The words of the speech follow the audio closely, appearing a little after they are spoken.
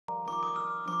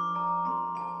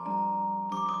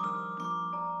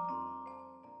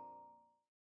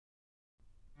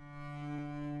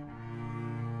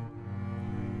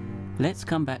Let's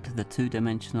come back to the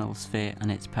two-dimensional sphere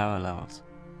and its parallels.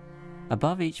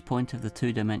 Above each point of the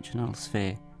two-dimensional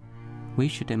sphere, we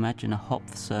should imagine a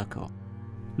Hopf circle.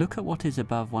 Look at what is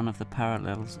above one of the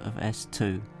parallels of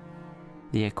S2,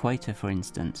 the equator for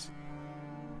instance.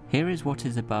 Here is what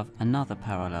is above another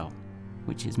parallel,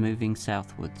 which is moving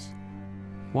southwards.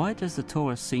 Why does the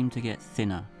torus seem to get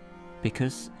thinner?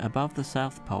 Because above the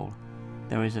South Pole,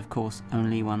 there is of course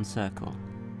only one circle.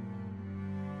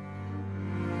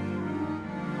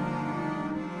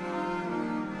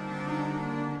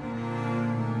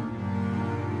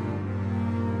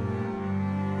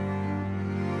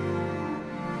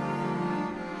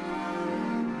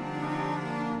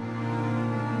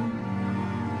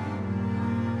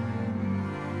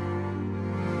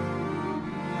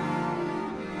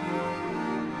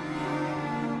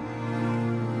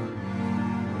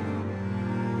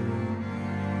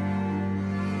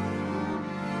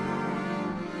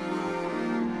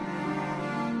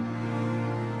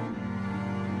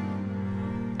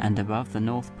 And above the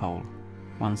North Pole,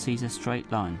 one sees a straight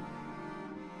line,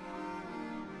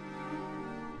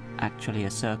 actually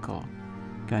a circle,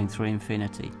 going through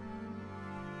infinity.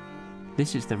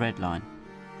 This is the red line.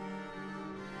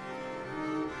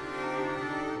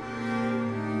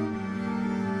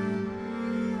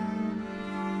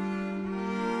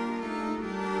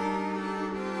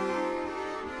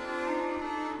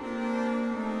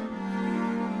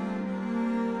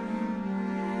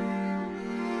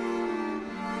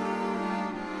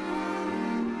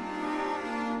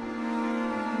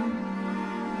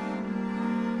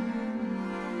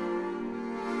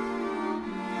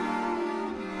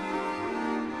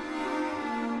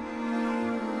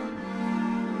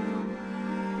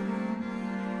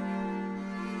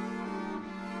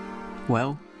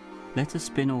 Well, let us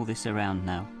spin all this around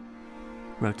now.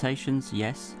 Rotations,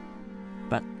 yes,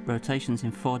 but rotations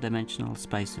in four-dimensional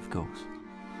space, of course.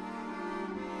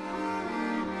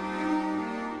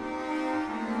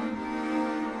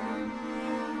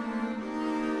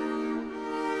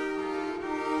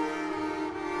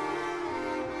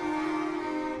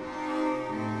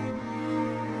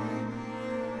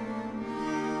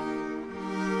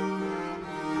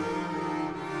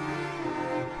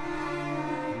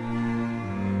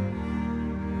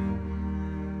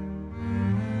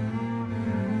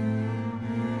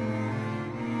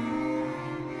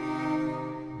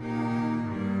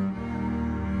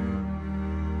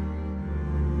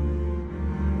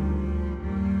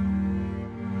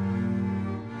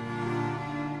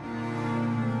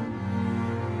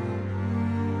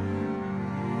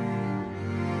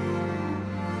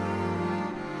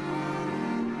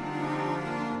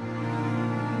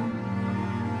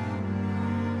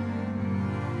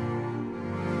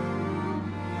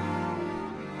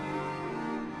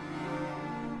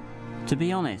 To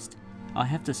be honest, I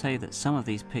have to say that some of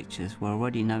these pictures were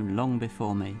already known long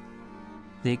before me.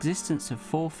 The existence of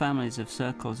 4 families of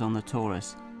circles on the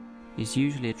torus is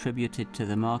usually attributed to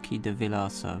the Marquis de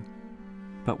Villarceau,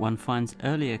 but one finds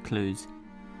earlier clues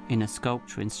in a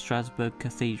sculpture in Strasbourg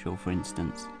Cathedral, for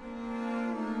instance.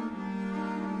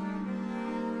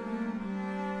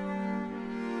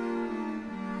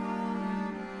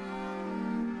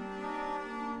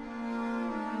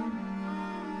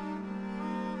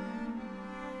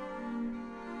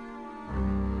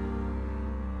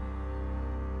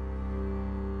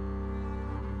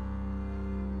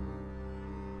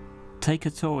 Take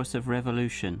a torus of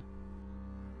revolution.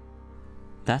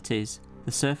 That is,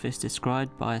 the surface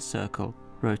described by a circle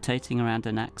rotating around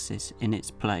an axis in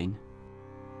its plane.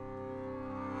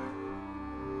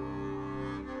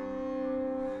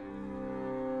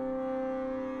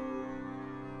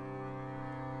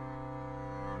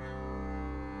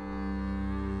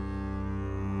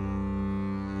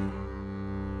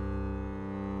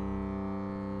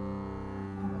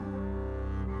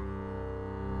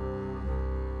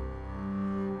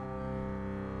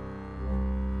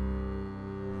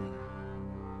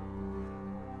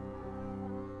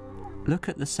 Look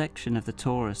at the section of the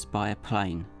torus by a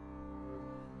plane.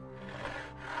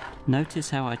 Notice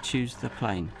how I choose the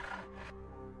plane.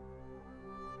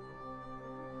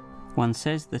 One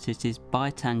says that it is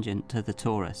bitangent to the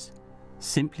torus,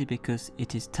 simply because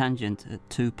it is tangent at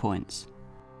 2 points.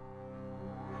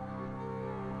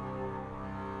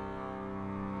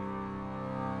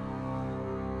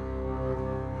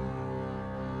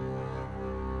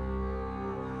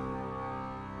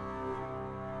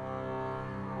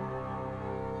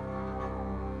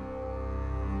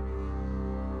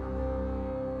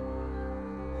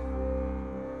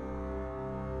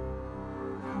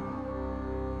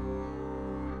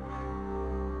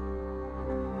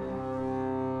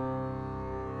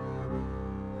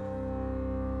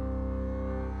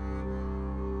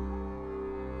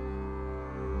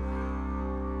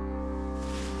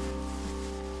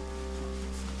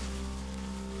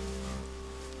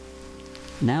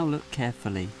 Now look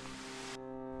carefully.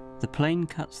 The plane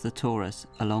cuts the torus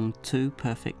along two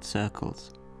perfect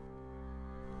circles.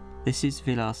 This is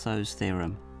Villasot's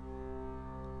theorem.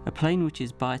 A plane which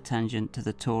is bitangent to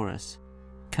the torus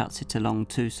cuts it along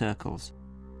two circles.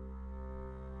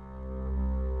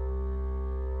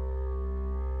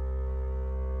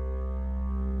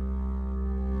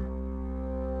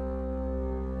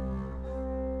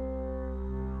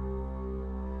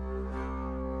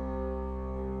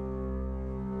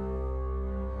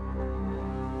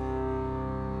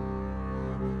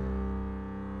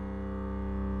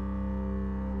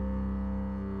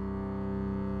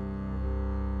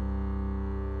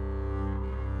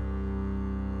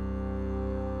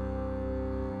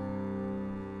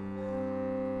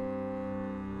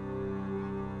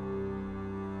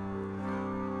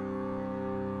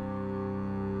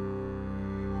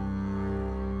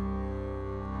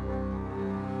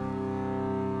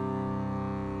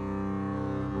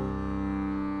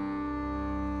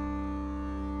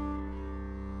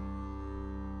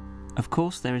 Of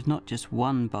course, there is not just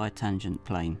one bitangent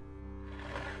plane.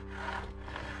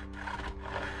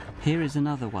 Here is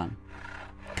another one,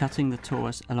 cutting the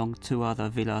torus along two other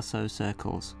Villasot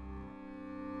circles.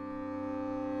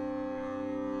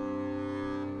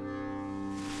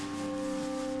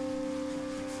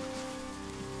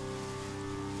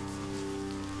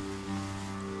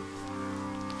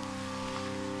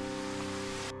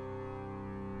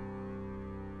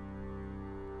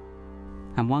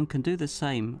 And one can do the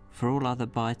same for all other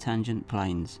bitangent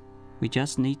planes. We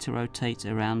just need to rotate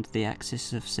around the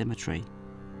axis of symmetry.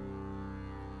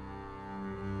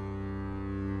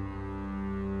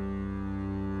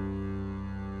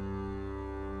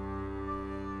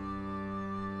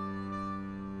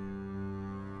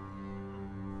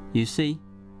 You see,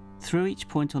 through each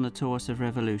point on the torus of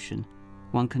revolution,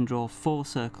 one can draw 4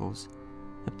 circles,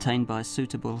 obtained by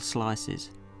suitable slices.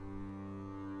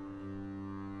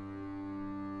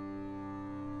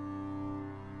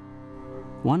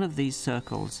 One of these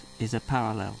circles is a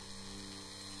parallel.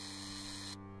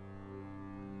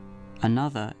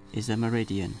 Another is a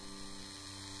meridian.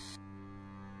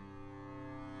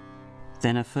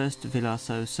 Then a first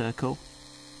Villasot circle,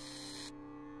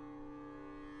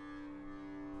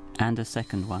 and a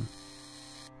second one.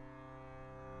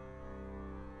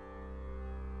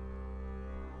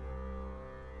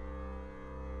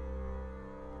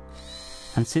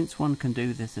 And since one can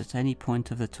do this at any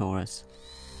point of the torus,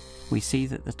 we see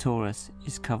that the torus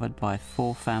is covered by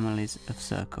 4 families of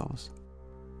circles.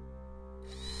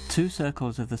 2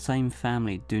 circles of the same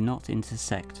family do not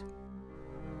intersect.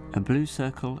 A blue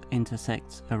circle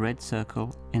intersects a red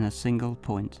circle in a single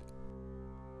point.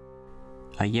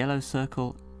 A yellow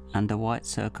circle and a white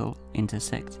circle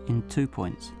intersect in 2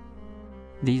 points.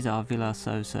 These are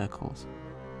Villasot circles.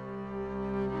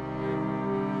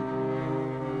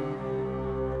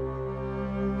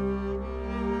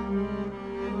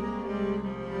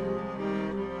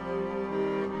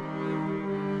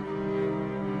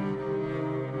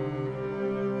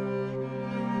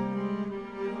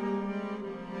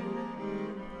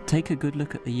 Take a good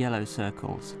look at the yellow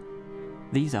circles.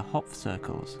 These are Hopf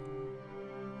circles.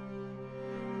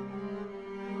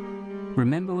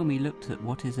 Remember when we looked at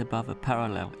what is above a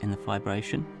parallel in the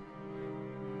fibration?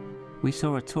 We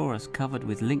saw a torus covered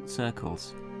with linked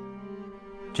circles,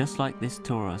 just like this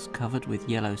torus covered with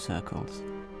yellow circles.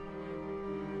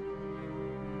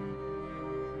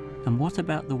 And what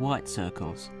about the white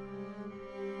circles?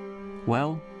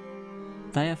 Well,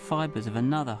 they are fibres of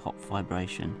another Hopf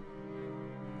vibration,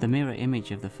 the mirror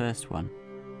image of the first one.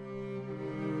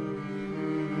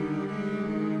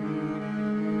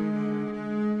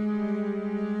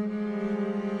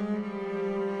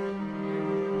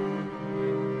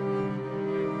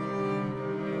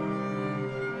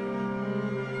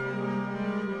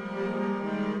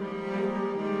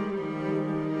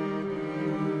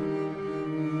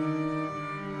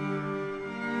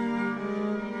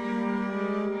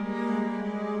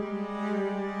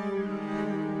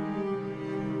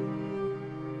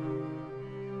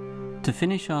 To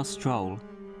finish our stroll,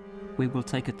 we will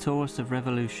take a torus of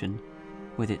revolution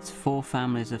with its 4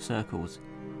 families of circles.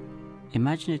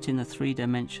 Imagine it in a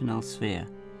 3-dimensional sphere.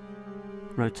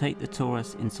 Rotate the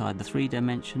torus inside the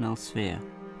 3-dimensional sphere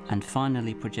and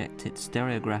finally project it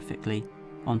stereographically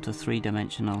onto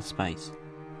 3-dimensional space.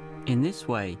 In this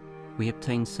way, we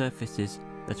obtain surfaces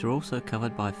that are also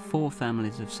covered by 4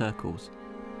 families of circles,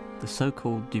 the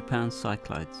so-called Dupin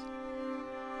cycloids.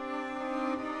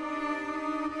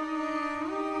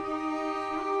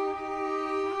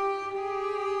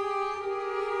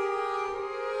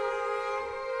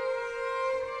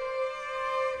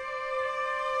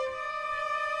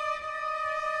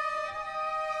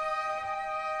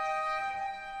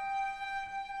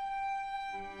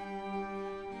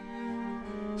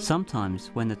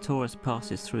 Sometimes when the torus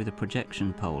passes through the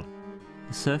projection pole,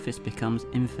 the surface becomes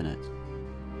infinite.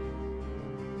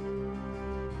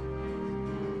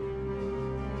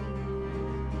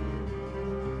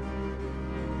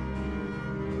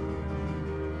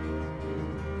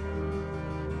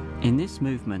 In this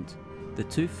movement, the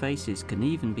two faces can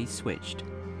even be switched.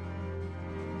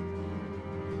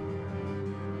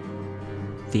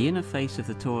 The inner face of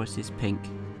the torus is pink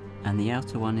and the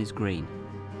outer one is green.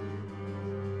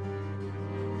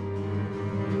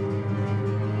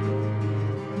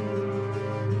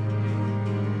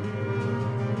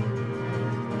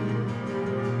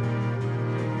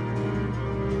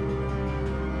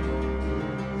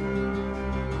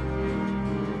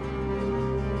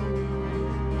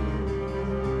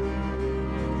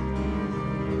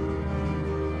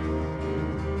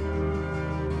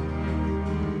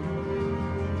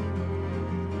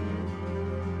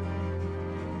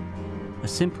 A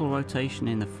simple rotation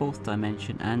in the fourth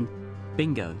dimension and,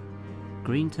 bingo,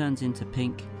 green turns into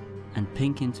pink and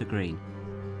pink into green.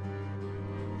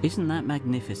 Isn't that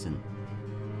magnificent?